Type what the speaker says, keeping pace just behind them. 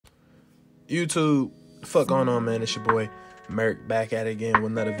YouTube, fuck going on, man? It's your boy Merc back at it again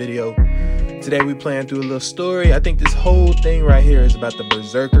with another video. Today we playing through a little story. I think this whole thing right here is about the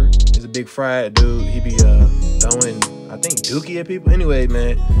berserker. He's a big fried dude. He be throwing, I think, dookie at people. Anyway,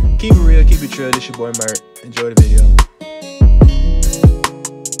 man, keep it real, keep it true. This your boy Merc. Enjoy the video.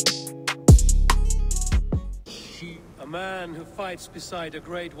 A man who fights beside a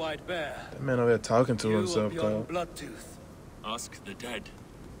great white bear. That man over there talking to himself, beyond Bloodtooth. Ask the dead.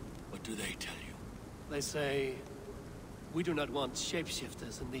 What do they tell you? They say, we do not want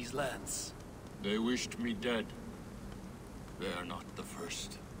shapeshifters in these lands. They wished me dead. They are not the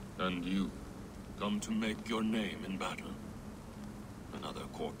first. And you, come to make your name in battle. Another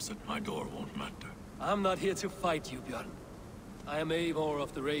corpse at my door won't matter. I'm not here to fight you, Bjorn. I am Eivor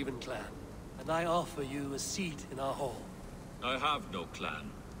of the Raven clan, and I offer you a seat in our hall. I have no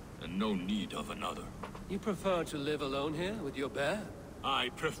clan, and no need of another. You prefer to live alone here with your bear? I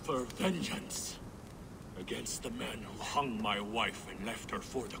prefer vengeance against the men who hung my wife and left her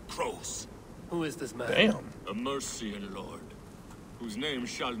for the crows. Who is this man? Damn. A Mercian lord, whose name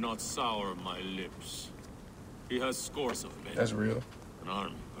shall not sour my lips. He has scores of men. That's real. An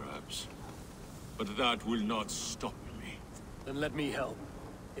army, perhaps. But that will not stop me. Then let me help.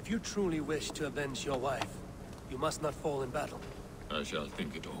 If you truly wish to avenge your wife, you must not fall in battle. I shall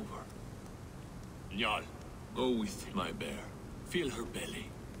think it over. Njal, go with my bear. Feel her belly.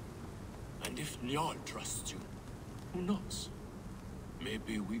 And if Njal trusts you, who knows?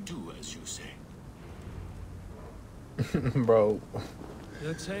 Maybe we do as you say. Bro.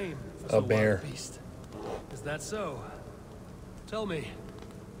 You're tame for A so bear. wild beast. Is that so? Tell me,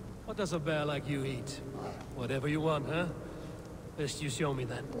 what does a bear like you eat? Whatever you want, huh? Best you show me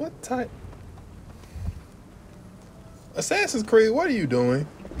then. What type? Assassin's Creed, what are you doing?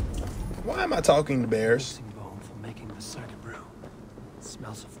 Why am I talking to bears? Mixing bone for making the circuit brew. It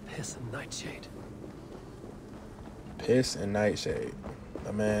smells of piss and nightshade. Piss and nightshade.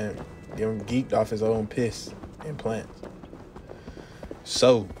 My man getting geeked off his own piss and plants.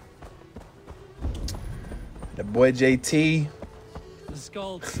 So, the boy JT, The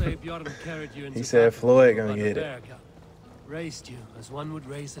skulls say Bjorn carried you into he said battle, Floyd gonna but a get bear it. cub raised you as one would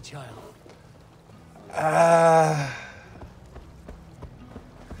raise a child.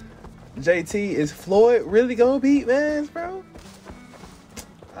 JT, is Floyd really gonna beat Mans, bro?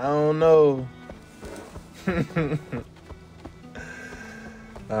 I don't know.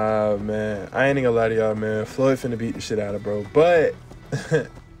 Man, I ain't gonna lie to y'all, man. Floyd finna beat the shit out of bro, but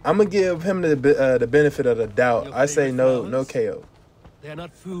I'm gonna give him the benefit of the doubt. Your I say favorite no flowers? KO. They're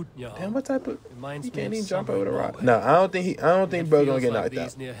not food, y'all. Damn, what type of? Reminds He me can't of even jump summer over the in rock. Norway. No, I don't think bro gonna Feels get like knocked these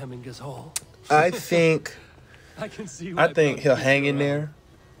out. near Hemminger's Hall. I think I can see. Why Bjorn he'll keeps hang you in around. there.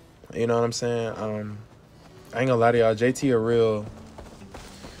 You know what I'm saying? I ain't gonna lie to y'all. JT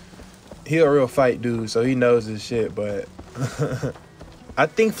he a real fight dude, so he knows his shit. But I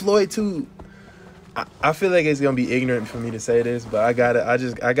think Floyd too. I feel like it's gonna be ignorant for me to say this, but I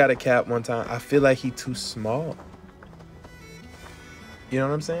gotta cap one time. I feel like he too small. You know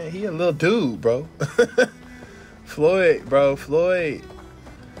what I'm saying? He a little dude, bro. Floyd. I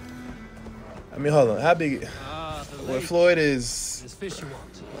mean, hold on. How big? The Well, lake Floyd is is fish you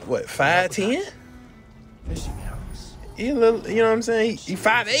want. what, 5'10"? Fishing arrows. He a little, you know what I'm saying? He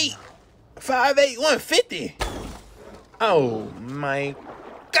 5'8". 5'8", 150. Oh my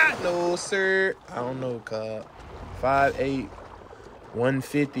God, no, sir. I don't know, cuz. 5'8",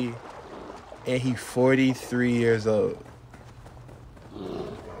 150, and he 43 years old.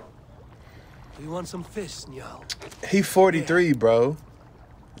 Do you want some fish, Njal? He 43, bro.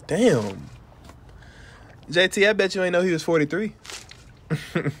 Damn. JT, I bet you ain't know he was 43.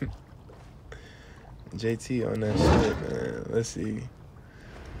 JT on that shit, man. Let's see.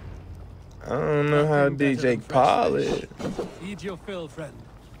 I don't know how Nothing big better than Jake fresh Paul fish. is. Eat your fill, friend.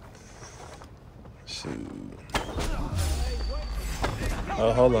 Shoot.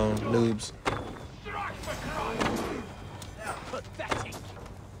 Oh, hold on, noobs.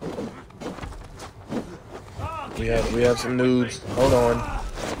 We have some noobs. Hold on.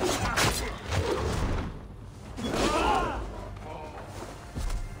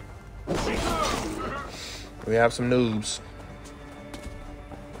 We have some noobs.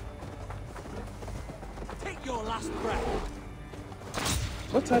 Take your last breath.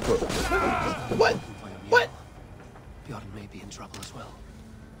 What type of? What? What? Bjorn may be in trouble as well.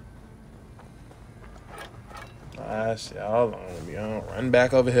 Ah, shit. Hold on. Let me run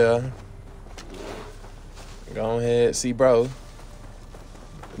back over here. Go ahead. See, bro.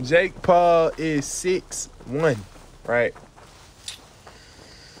 Jake Paul is 6'1", right?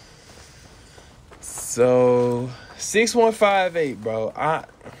 So 6'1", 5'8", bro.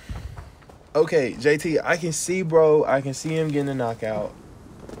 Okay, JT, I can see, bro. I can see him getting a knockout.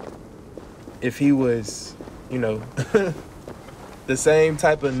 If he was, you know, the same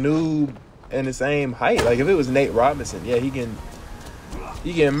type of noob and the same height. Like, if it was Nate Robinson, yeah, he getting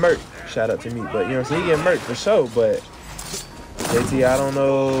murked. Shout out to me. But, you know what I'm saying? He getting murked for sure. But, JT, I don't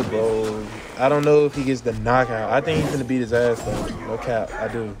know, bro. I don't know if he gets the knockout. I think he's going to beat his ass, though. No cap. I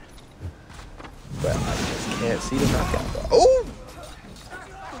do. But I just can't see the knockout, bro. Oh!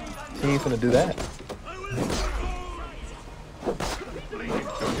 He ain't finna do that.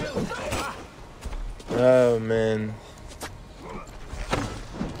 Oh, man.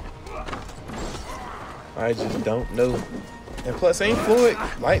 I just don't know. And plus, ain't Floyd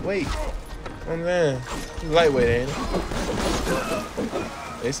lightweight? Oh, man. He's lightweight, ain't he?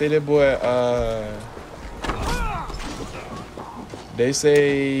 They say that boy, they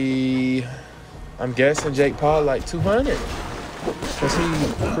say, I'm guessing Jake Paul like 200. Because he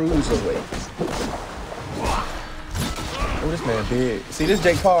cruiserweight. Oh, this man big. See, this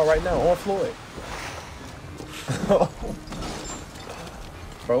Jake Paul right now on Floyd.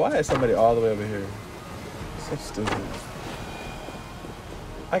 Bro, why is somebody all the way over here? So stupid.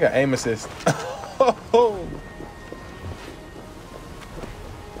 I got aim assist.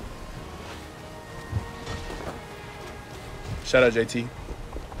 Shout out JT.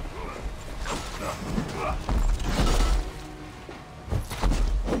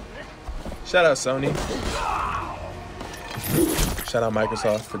 Shout out Sony. Shout out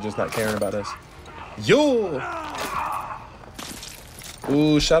Microsoft for just not caring about us. Yo!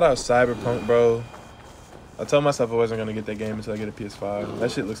 Ooh, shout out Cyberpunk, bro. I told myself I wasn't going to get that game until I get a PS5. That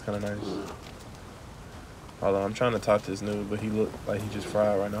shit looks kind of nice. Hold on, I'm trying to talk to this dude, but he looked like he just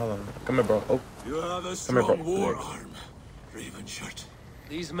fried right now. Hold on. Come here, bro. Oh. You have a Come strong here, bro. war arm, Raven Shirt.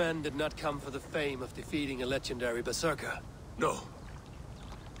 These men did not come for the fame of defeating a legendary berserker. No.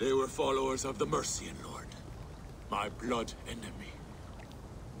 They were followers of the Mercian Lord. My blood enemy.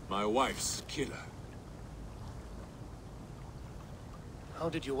 My wife's killer. How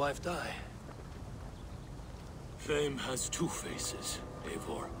did your wife die? Fame has two faces,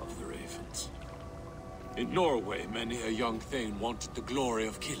 Eivor of the Ravens. In Norway, many a young thane wanted the glory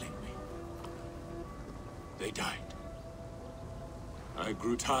of killing me. They died. I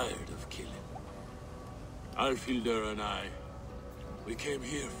grew tired of killing. Alfhildr and I, we came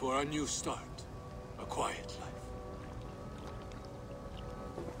here for a new start. A quiet life.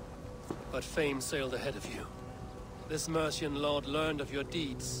 But fame sailed ahead of you. This Mercian lord learned of your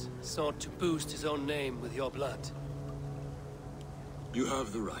deeds, sought to boost his own name with your blood. You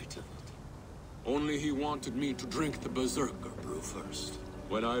have the right of it. Only he wanted me to drink the Berserker brew first.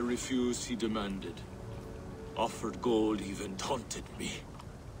 When I refused, he demanded. Offered gold, even taunted me.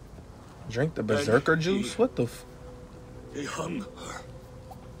 Drink the Berserker juice? What the f... He hung her.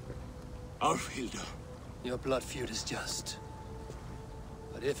 Alfhildr. Your blood feud is just.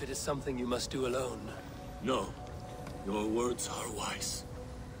 But if it is something you must do alone... No. Your words are wise.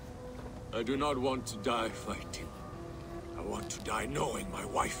 I do not want to die fighting. I want to die knowing my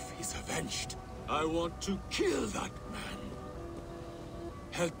wife is avenged. I want to kill that man.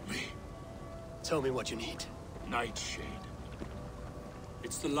 Help me. Tell me what you need. Nightshade.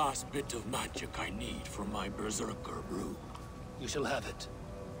 It's the last bit of magic I need for my Berserker brew. You shall have it.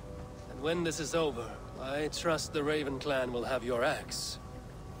 And when this is over, I trust the Raven clan will have your axe.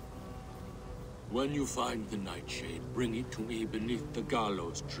 When you find the Nightshade, bring it to me beneath the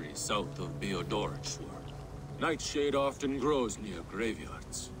gallows tree south of Beodoritswar. Nightshade often grows near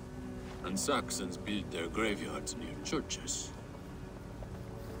graveyards, and Saxons build their graveyards near churches.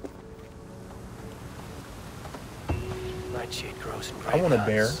 Nightshade grows in I want a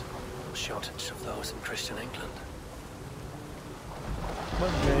bear. No shortage of those in Christian England.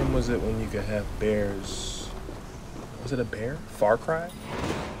 What game was it when you could have bears? Was it a bear? Far Cry?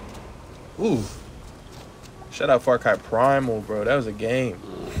 Ooh. Shout out Far Cry Primal, bro. That was a game.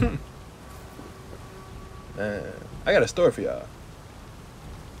 Man, I got a story for y'all.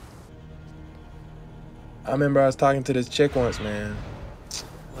 I remember I was talking to this chick once, man.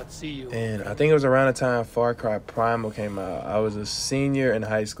 Let's see you. And I think it was around the time Far Cry Primal came out. I was a senior in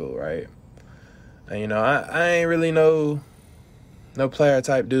high school, right? And, you know, I ain't really no player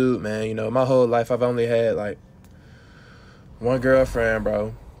type dude, man. You know, my whole life I've only had, like, one girlfriend,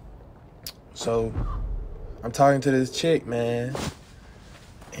 bro. So, I'm talking to this chick, man.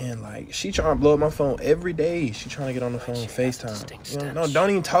 And, like, she trying to blow up my phone every day. She trying to get on the phone, FaceTime. You know, no,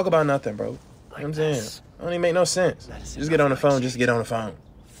 don't even talk about nothing, bro. You know what I'm saying? Don't even make no sense. Just get on the phone, just get on the phone.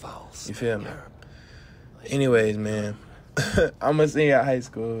 You feel me? Anyways, man. I'm a senior at high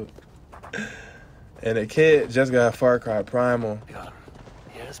school. And a kid just got Far Cry Primal. Got him.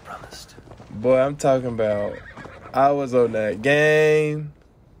 Yeah? as promised. Boy, I'm talking about, I was on that game.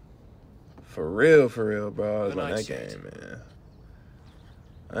 For real, bro. I was on that game, man.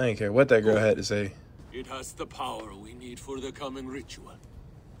 I didn't care what that girl had to say. It has the power we need for the coming ritual.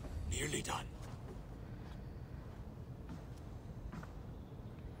 Nearly done.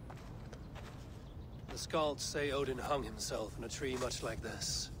 The Skalds say Odin hung himself in a tree much like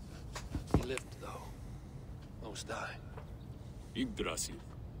this. He lived, though. Most died. Yggdrasil,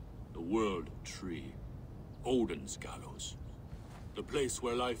 the world tree. Odin's gallows. The place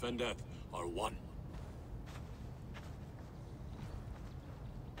where life and death are one.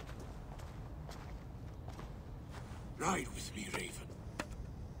 Ride with me, Raven.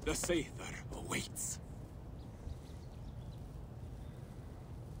 The Sather awaits.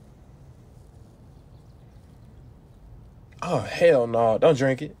 Oh, hell no. Don't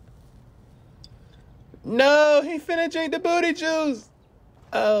drink it. No, he finna drink the booty juice.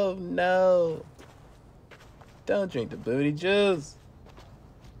 Oh, no. Don't drink the booty juice.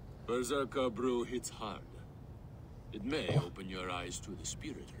 Berserker brew hits hard. It may open your eyes to the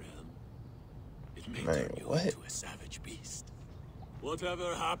spirit realm. It may turn you into a savage beast.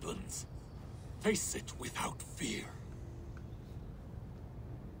 Whatever happens, face it without fear.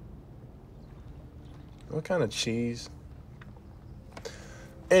 What kind of cheese?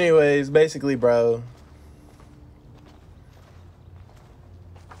 Anyways, basically, bro.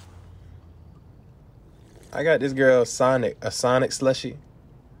 I got this girl, a Sonic Slushy.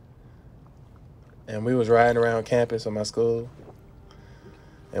 And we was riding around campus of my school.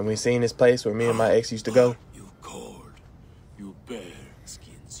 And we seen this place where me and my ex used to go. You cold, you bear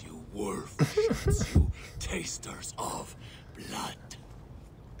skins, you wolf shits, you tasters of blood.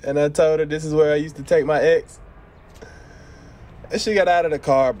 And I told her this is where I used to take my ex. And she got out of the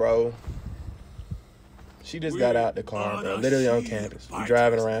car, bro. She just got out the car, bro. Literally on campus. We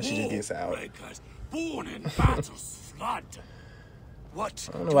driving around, she just gets out. Born in battle's flood. What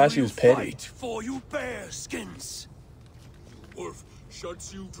I don't know why she was petty. Fight for you bear skins. Wolf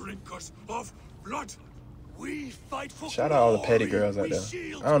shuts you drinkers of blood. We fight for Shout out all the petty girls out there.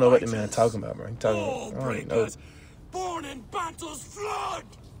 I don't know what the man talking about, bro. He talking about, I don't even know. Born in battle's flood.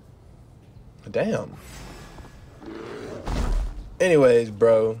 Damn. Anyways,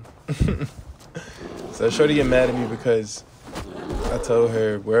 bro. So Shorty get mad at me because I told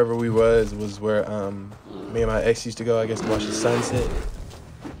her wherever we was where me and my ex used to go, I guess, to watch the sunset.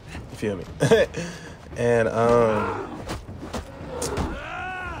 You feel me? And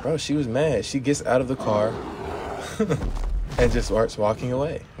bro, she was mad. She gets out of the car and just starts walking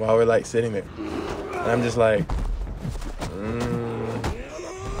away while we're like sitting there. And I'm just like,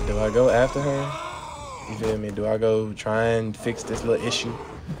 do I go after her? You feel me? Do I go try and fix this little issue?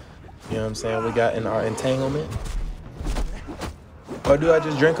 You know what I'm saying? We got in our entanglement. Or do I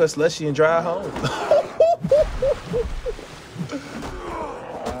just drink a slushy and drive home?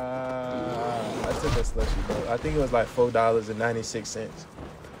 I took a slushy, bro. I think it was like $4.96.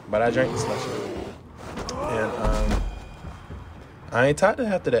 But I drank the slushy. And I ain't talked to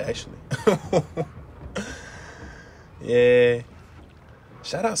her after that, actually. Yeah.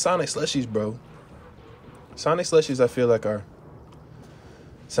 Shout out Sonic Slushies, bro. Sonic Slushies, I feel like, are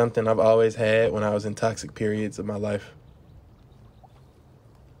something I've always had when I was in toxic periods of my life.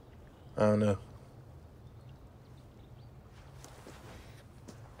 I don't know.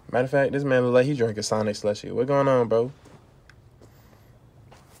 Matter of fact, this man look like he drank a Sonic Slushy. What going on, bro?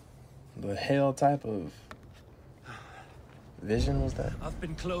 The hell type of vision was that? I've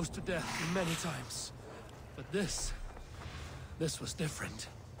been close to death many times, but this was different.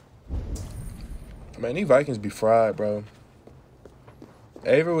 Man, these Vikings be fried, bro.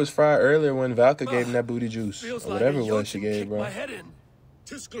 Ava was fried earlier when Valka gave him that booty juice. Or whatever it was she gave, bro. My head in.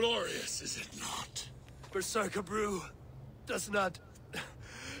 'Tis glorious, is it not? Berserker brew does not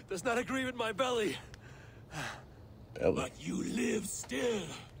agree with my belly. But you live still.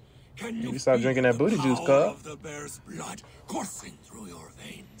 Can you stop feel drinking that booty the juice, power cub? of the bear's blood coursing through your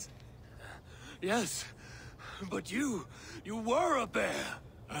veins? Yes, but you were a bear.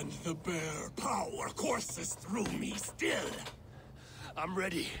 And the bear power courses through me still. I'm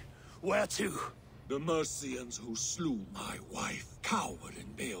ready. Where to? The Mercians who slew my wife cowered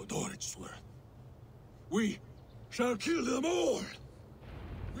in Beodoritsworth. We shall kill them all.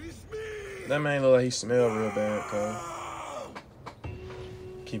 With me. That man look like he smelled real bad, cuz.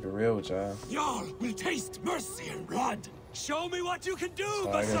 Keep it real with y'all. Y'all will taste mercy and blood. Show me what you can do,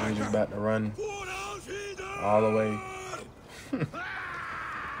 So I guess we just Berserker. about to run all the way.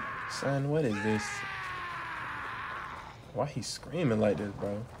 Son, what is this? Why he screaming like this,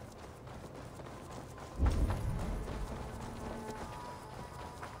 bro?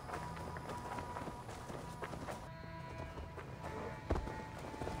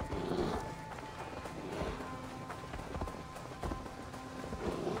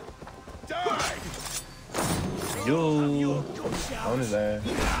 duel on his ass.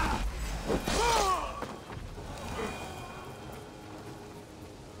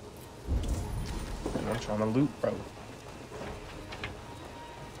 I'm trying to loot, bro.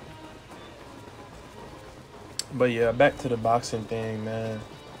 But yeah, back to the boxing thing, man.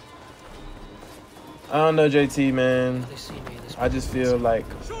 I don't know, JT, man. I just feel like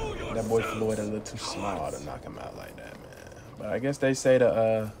that boy Floyd a little too small to knock him out like that, man. But I guess they say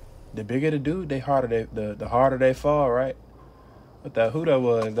the bigger the dude, the harder they fall, right? But who that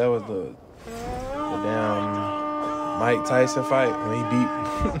was? That was the damn Mike Tyson fight when he beat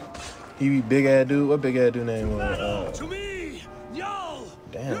he beat big ass dude. What big ass dude name was?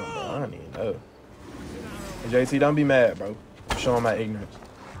 Damn, bro, I don't even know. JT, don't be mad, bro. I'm showing my ignorance.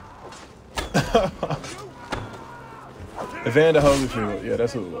 Evander Holyfield, yeah,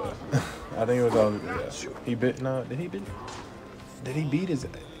 that's who it was. I think it was Holyfield. Yeah. He bit. No, did he beat? Did he beat his?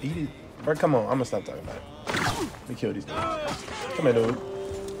 Bro, come on, I'm gonna stop talking about it. Let me kill these guys. Come here, dude.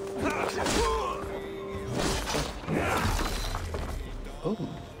 Ooh.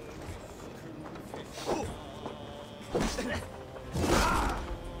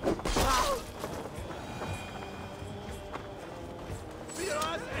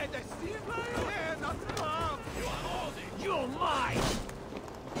 You're mine!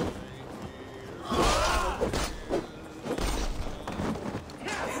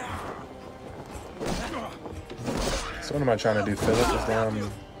 So what am I trying to do? Fill up this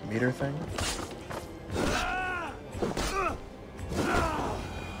damn meter thing? I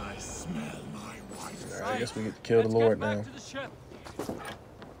smell my wife. Alright, I guess we get to kill the Lord now.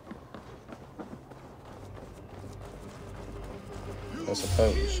 I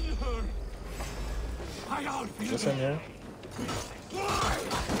suppose. Is this in here?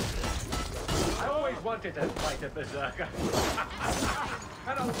 I always wanted to fight a berserker.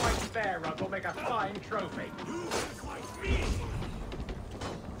 An old white bear rug will make a fine trophy.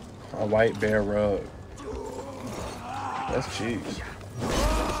 A white bear rug. That's cheese.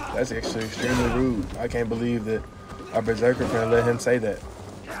 That's actually extremely rude. I can't believe that our berserker friend let him say that.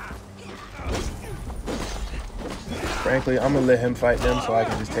 Frankly, I'm gonna let him fight them so I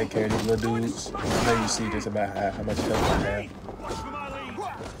can just take care of these little dudes. I know you see just about how much health I have.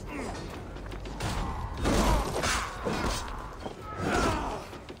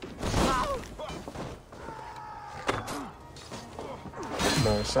 Come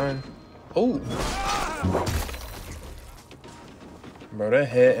on, son. Oh! Bro, that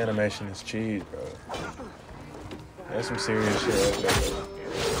head animation is cheese, bro. That's some serious shit right there,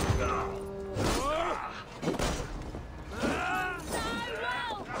 bro.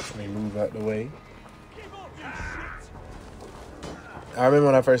 Let me move out the way. I remember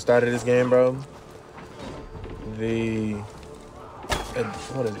when I first started this game, bro.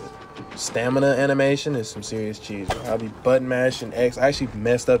 What is it? Stamina animation is some serious cheese, bro. I'll be button mashing X. I actually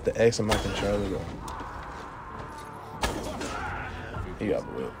messed up the X on my controller, bro. He got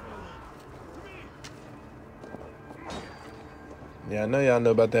the whip. Yeah, I know y'all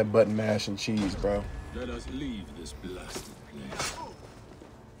know about that button mash and cheese, bro. Let us leave this blasted place.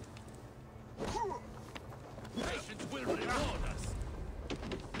 Patience will reward us.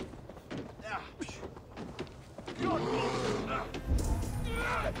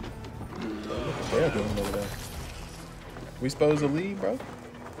 They're doing over there. We supposed to leave, bro?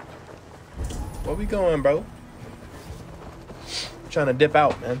 Where we going, bro? Trying to dip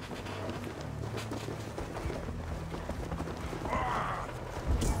out, man.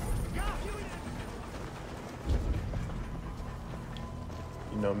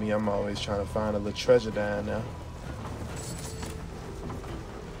 You know me, I'm always trying to find a little treasure down there.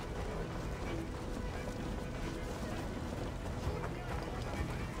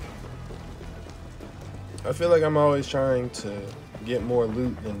 I feel like I'm always trying to get more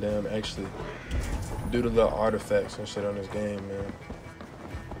loot than them actually do the little artifacts and shit on this game, man.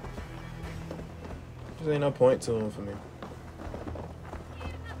 There ain't no point to them for me.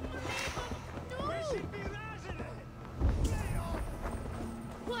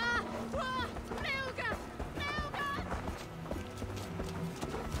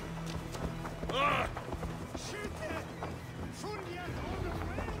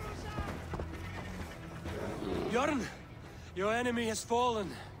 Bjorn, your enemy has fallen.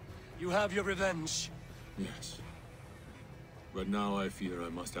 You have your revenge. Yes. But now I fear I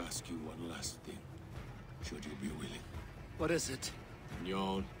must ask you one last thing. Should you be willing? What is it?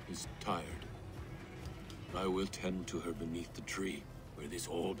 Njal is tired. I will tend to her beneath the tree where this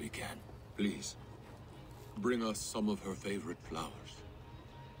all began. Please, bring us some of her favorite flowers.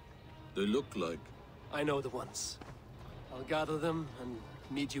 They look like... I know the ones. I'll gather them and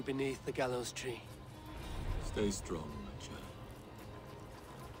meet you beneath the gallows tree. Stay strong, my child.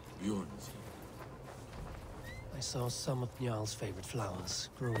 Bjorn's here. I saw some of Njarl's favorite flowers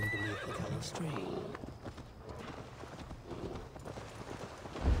growing beneath the gallows tree.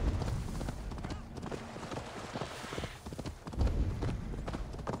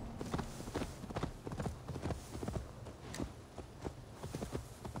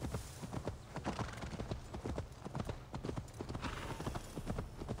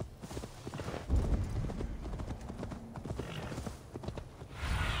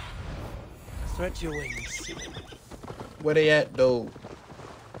 Stretch your wings. Where they at, though?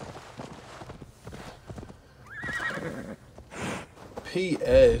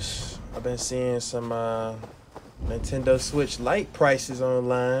 P.S. I've been seeing some Nintendo Switch Lite prices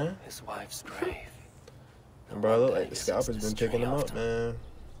online. His wife's grave. And bro, look like the scalper's been picking them up, man.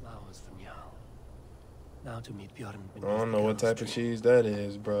 Flowers for Njarl. Now to meet Bjorn. I don't know what type of cheese that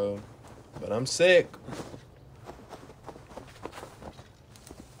is, bro. But I'm sick.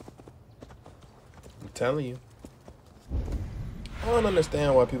 I'm telling you. I don't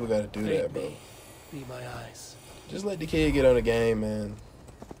understand why people gotta do that, bro. Be my eyes. Just let the kid get on the game, man.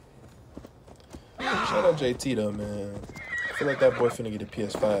 Shout out JT though, man. I feel like that boy finna get a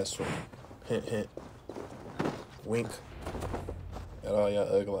PS5 soon. Hint, hint. Wink. At all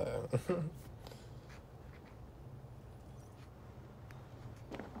y'all ugly eyes.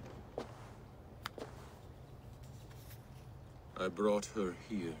 I brought her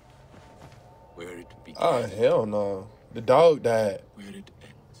here, where it began. Oh, hell no. The dog died. Where it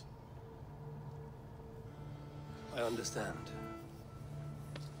ends. I understand.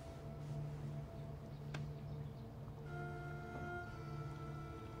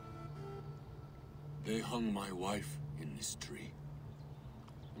 They hung my wife in this tree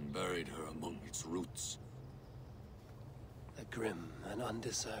and buried her among its roots. A grim and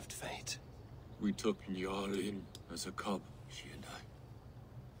undeserved fate. We took Njarl in as a cub, she and I.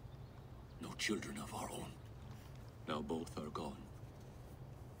 No children of our own. Now both are gone.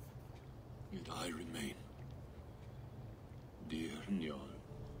 Yet I remain. Dear Njarl,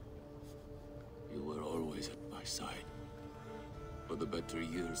 you were always at my side for the better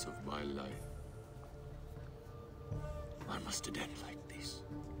years of my life. Why must it end like this?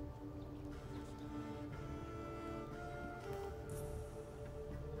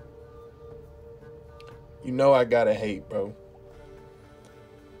 You know I gotta hate, bro.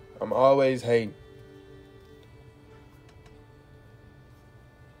 I'm always hating.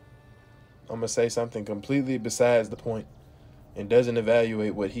 I'm gonna say something completely besides the point and doesn't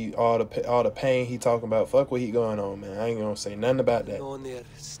evaluate what all the pain he talking about. Fuck what he going on, man. I ain't gonna say nothing about that. No near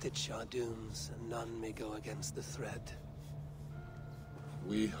stitch our dooms, and none may go against the thread.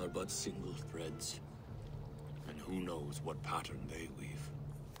 We are but single threads, and who knows what pattern they weave.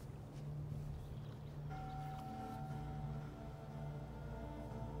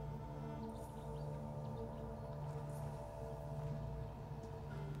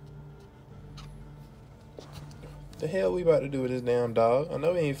 The hell we about to do with this damn dog? I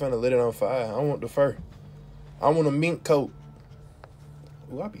know he ain't finna lit it on fire. I want the fur. I want a mink coat.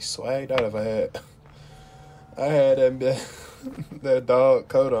 Ooh, I'd be swagged out if I had that dog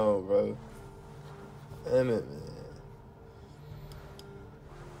coat on, bro. Damn it, man.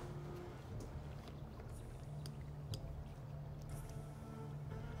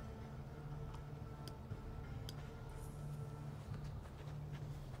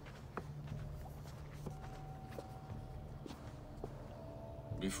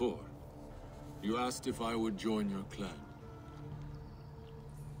 Before, you asked if I would join your clan.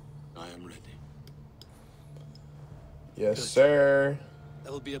 I am ready. Yes, Good. sir.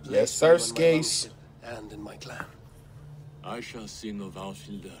 There will be a place Yes, for you sir, in my Skase. longship and in my clan. I shall sing of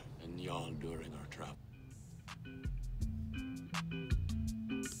Alfilda and Njarl during our travel.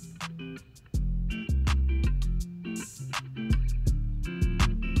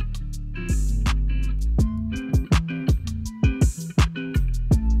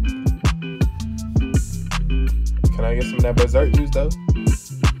 Can I get some of that berserk juice, though?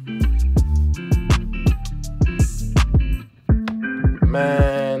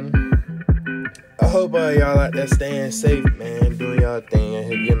 Man, I hope y'all out there staying safe, man. Doing y'all thing and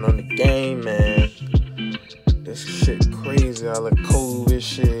here getting on the game, man. This shit crazy, all the COVID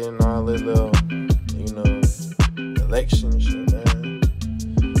shit and all this little, election shit, man.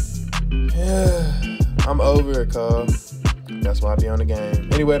 Yeah, I'm over it, Carl. That's why I be on the game.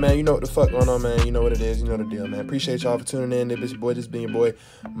 Anyway, man, you know what the fuck going on, man. You know what it is. You know the deal, man. Appreciate y'all for tuning in. This boy, this been your boy,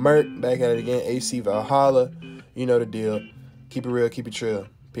 Merc. Back at it again. AC Valhalla. You know the deal. Keep it real. Keep it trill.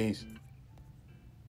 Peace.